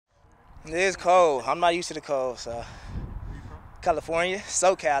It is cold. I'm not used to the cold, so Where you from? California,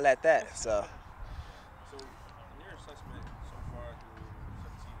 SoCal at that. So So, in your assessment so far through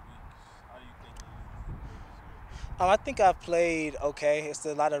 17 weeks, how do you think you've played this year? I think I've played okay. It's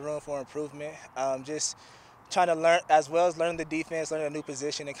a lot of room for improvement. Just trying to learn as well as learning the defense, learning a new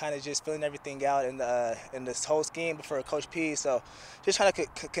position, and kind of just filling everything out in this whole scheme for Coach P. So just trying to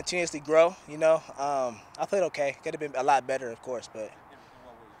continuously grow. I played okay. Could have been a lot better, of course, but In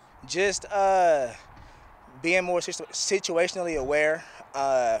what ways? just being more situationally aware.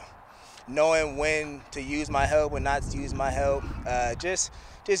 Knowing when to use my help, when not to use my help. Just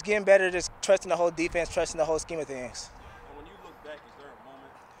getting better, just trusting the whole defense, trusting the whole scheme of things. And when you look back, is there a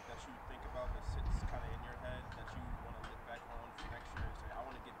moment that you think about that sits kind of in your head that you want to look back on for next year and say, I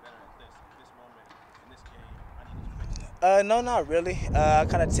want to get better at this. At this moment, in this game, I need to fix that. No, not really. I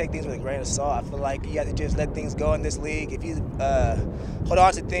kind of take things with a grain of salt. I feel like you have to just let things go in this league. If you hold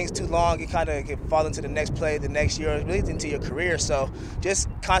on to things too long, you kind of can fall into the next play, the next year, really into your career. So just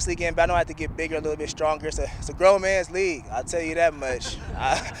constantly getting better. I don't have to get bigger, a little bit stronger. It's a grown man's league. I'll tell you that much.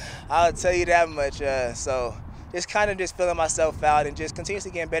 I'll tell you that much. So just kind of just filling myself out and just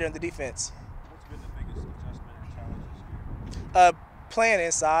continuously getting better in the defense. What's been the biggest adjustment or challenge this year? Uh, Playing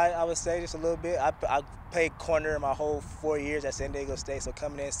inside, I would say, just a little bit. I played corner my whole 4 years at San Diego State, so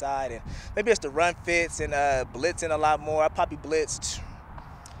coming inside and maybe it's the run fits and blitzing a lot more. I probably blitzed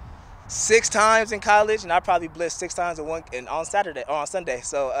 6 times in college, and I probably blitzed 6 times on Saturday or on Sunday.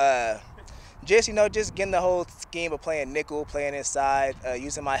 So just getting the whole scheme of playing nickel, playing inside,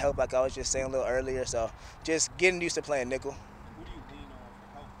 using my help like I was just saying a little earlier. So just getting used to playing nickel. And who do you lean on for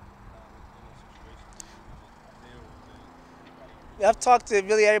help in those situations? Is it Isaiah or is it anybody in Yeah, I've particular? talked to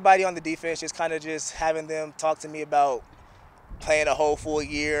really everybody on the defense, just kind of just having them talk to me about playing a whole full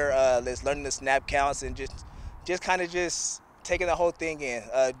year, just learning the snap counts, and just kind of just taking the whole thing in.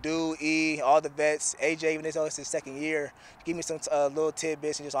 Do E, all the vets, AJ, even though it's his second year, give me some little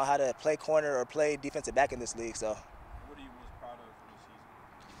tidbits and just on how to play corner or play defensive back in this league. So And what are you most proud of from this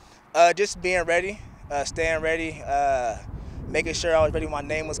season? just being ready, staying ready, making sure I was ready when my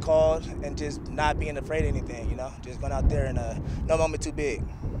name was called, and just not being afraid of anything. Just going out there and no moment too big.